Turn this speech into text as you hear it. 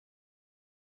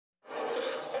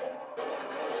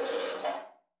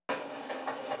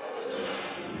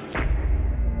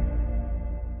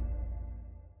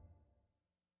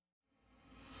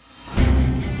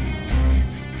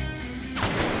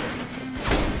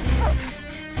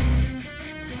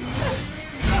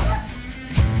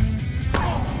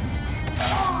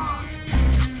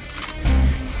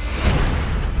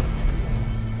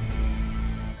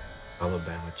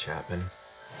Chapman.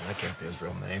 I can't be his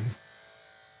real name.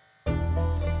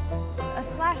 A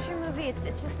slasher movie, it's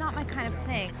just not my kind of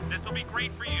thing. This will be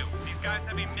great for you. These guys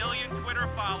have 1 million Twitter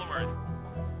followers.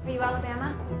 Are you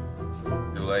Alabama?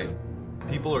 Too late.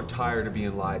 People are tired of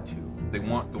being lied to. They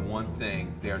want the one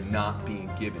thing they are not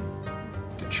being given.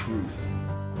 The truth.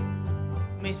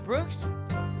 Miss Brooks?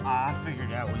 I figured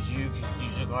that was you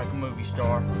because you look like a movie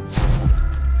star.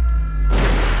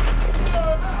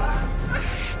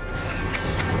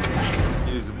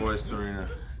 Here's the boy, Serena.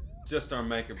 Just our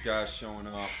makeup guys showing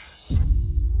off.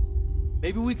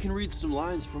 Maybe we can read some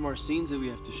lines from our scenes that we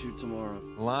have to shoot tomorrow.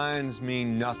 Lines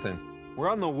mean nothing. We're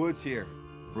out in the woods here.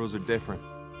 Rules are different.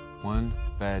 One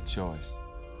bad choice.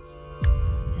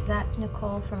 Is that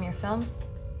Nicole from your films?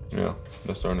 Yeah,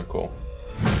 that's our Nicole.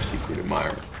 Secret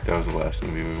admirer. That was the last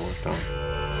movie we worked on.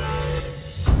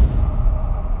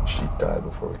 She died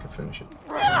before we could finish it.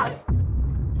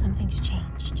 Something's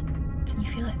changed. Can you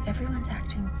feel it? Everyone's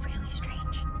acting really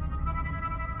strange.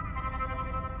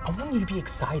 I want you to be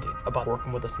excited about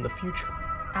working with us in the future.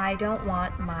 I don't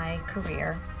want my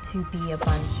career to be a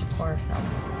bunch of horror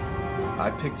films.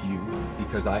 I picked you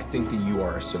because I think that you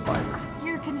are a survivor.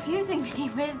 You're confusing me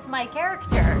with my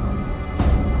character.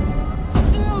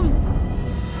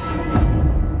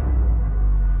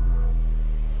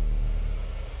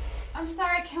 I'm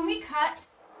sorry, can we cut?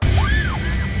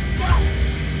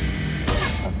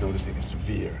 I'm noticing a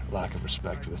severe lack of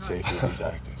respect for the safety of these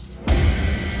actors.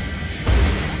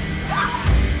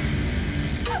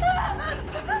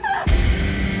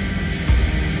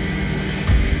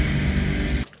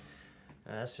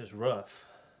 That's just rough,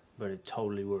 but it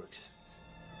totally works.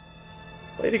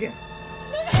 Play it again.